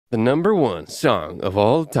The number one song of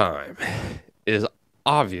all time is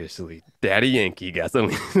obviously Daddy Yankee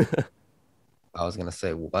Gasoline. I was gonna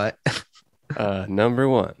say what? Number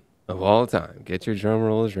one of all time. Get your drum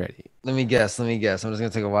rolls ready. Let me guess. Let me guess. I'm just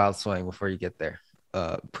gonna take a wild swing before you get there.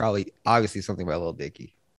 Probably, obviously, something by Lil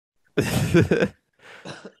Dicky.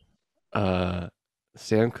 uh,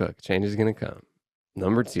 Sam Cooke, Change is Gonna Come.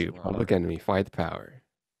 Number two, Public Enemy, Fight the Power.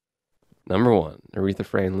 Number one, Aretha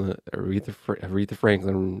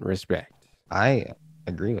Franklin, Respect. I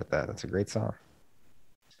agree with that. That's a great song.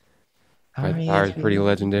 Fight the Power is pretty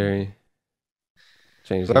legendary.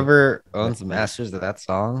 Change is Gonna Whoever owns the masters of that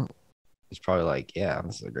song is probably like, yeah,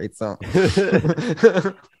 this is a great song.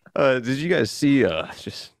 Did you guys see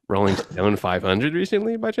just Rolling Stone 500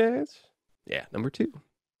 recently by chance? Yeah, number two.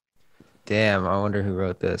 Damn, I wonder who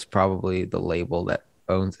wrote this. Probably the label that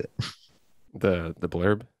owns it. The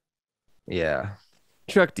blurb. Yeah.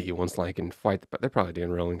 Chuck D once like in Fight the They're probably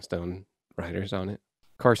doing Rolling Stone writers on it.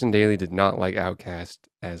 Carson Daly did not like Outkast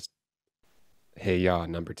as Hey Ya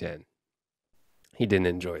number 10. He didn't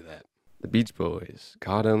enjoy that. The Beach Boys,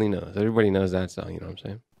 God only knows. Everybody knows that song, you know what I'm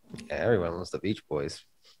saying? Yeah, everyone loves the Beach Boys.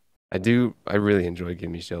 I really enjoy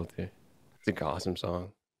Give Me Shelter. It's an awesome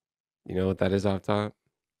song. You know what that is off top?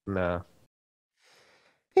 No.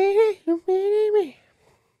 The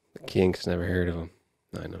Kinks, never heard of them.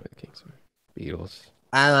 I know the Kinks are. Beatles.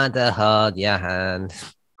 I want to hold your hand.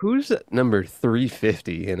 Who's at number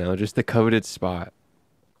 350, just the coveted spot?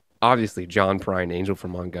 Obviously, John Prine, Angel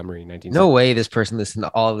from Montgomery, 1970. No way this person listened to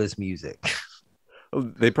all of this music.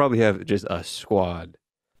 They probably have just a squad.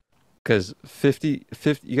 Because 50,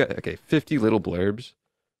 you got, okay, 50 little blurbs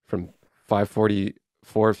from 540,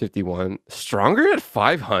 451. Stronger at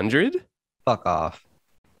 500? Fuck off.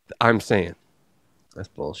 I'm saying. That's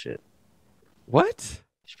bullshit. What?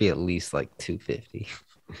 Should be at least like 250.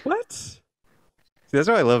 What? See, that's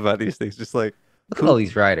what I love about these things. Just like, Look at all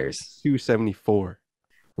these riders. 274.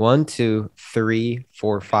 1, 2, 3,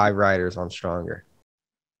 4, 5 riders on Stronger.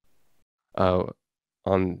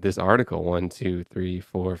 On this article, 1, 2, 3,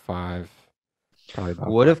 4, 5. Probably about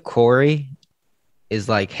What five. if Corey is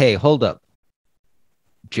like, hey, hold up,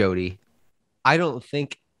 Jody. I don't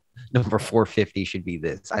think number 450 should be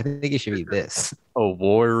this. I think it should be this. A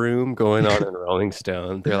war room going on in Rolling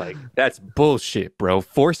Stone? They're like, that's bullshit, bro.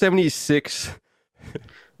 476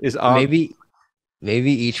 is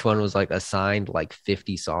Maybe each one was like assigned like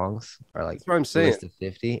 50 songs or like That's what I'm a saying. list of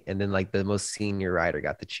 50, and then like the most senior rider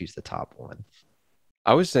got to choose the top one.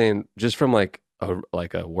 I was saying just from like a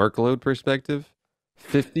workload perspective,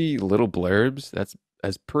 50 little blurbs,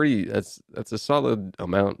 that's a solid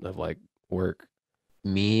amount of like work.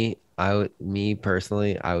 Me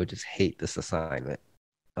personally, I would just hate this assignment.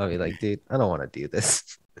 I'd be like, dude, I don't want to do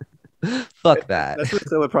this. Fuck that. That's what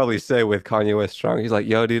Phil would probably say with Kanye West Strong. He's like,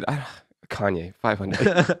 yo, dude, Kanye, 500.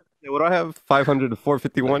 Yeah, what do I have? 500 to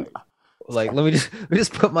 451? Like, let me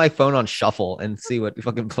just put my phone on shuffle and see what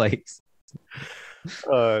fucking plays.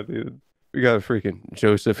 Dude. We got freaking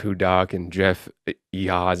Joseph Hudak and Jeff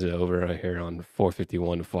Ihaza over here on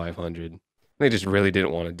 451 to 500. They just really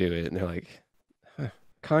didn't want to do it. And they're like, huh,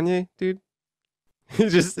 Kanye, dude?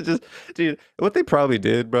 just, dude, what they probably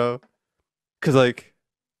did, bro, because like,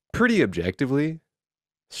 pretty objectively,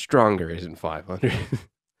 Stronger isn't 500.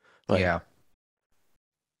 Like, Yeah,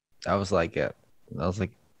 that was like a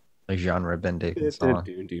genre bending song.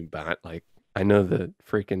 like, I know the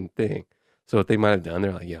freaking thing. So what they might have done,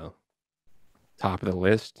 they're like, yo, top of the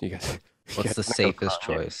list, you guys. What's the safest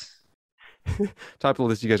choice? Top of the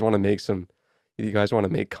list, you guys want to make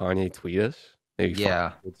Kanye tweet us? Maybe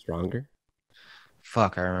Yeah. Stronger.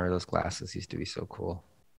 Fuck, I remember those glasses used to be so cool.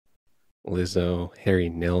 Lizzo, Harry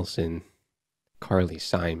Nilsson, Carly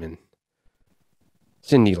Simon,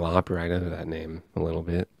 Cyndi Lauper. I know that name a little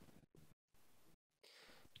bit.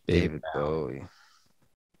 David Bowie.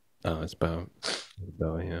 Oh, it's about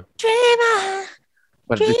Bowie, yeah. Dreamer,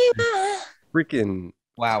 But dreamer. freaking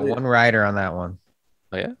Wow, one rider on that one.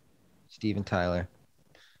 Oh yeah, Steven Tyler.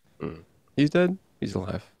 He's dead. He's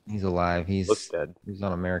alive. He's alive. Looks dead. He's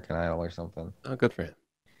on American Idol or something. Oh, good for him.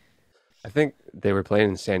 I think they were playing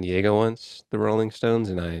in San Diego once, the Rolling Stones,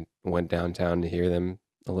 and I went downtown to hear them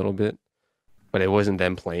a little bit. But it wasn't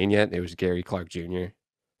them playing yet. It was Gary Clark Jr. And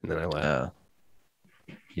then I left.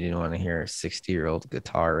 You didn't want to hear a 60-year-old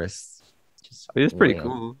guitarist. It's pretty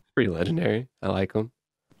cool. It's pretty legendary. I like him.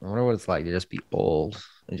 I wonder what it's like to just be old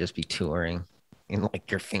and just be touring and like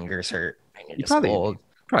your fingers hurt and you're just old.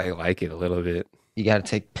 Probably like it a little bit. You got to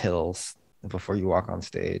take pills before you walk on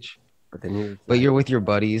stage. But you're with your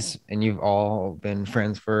buddies and you've all been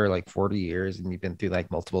friends for like 40 years and you've been through like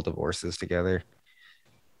multiple divorces together.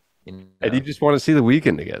 You And you know, just want to see the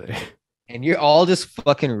weekend together. and you're all just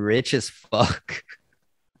fucking rich as fuck,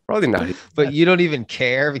 Probably not even but that. you don't even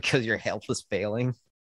care because your health is failing.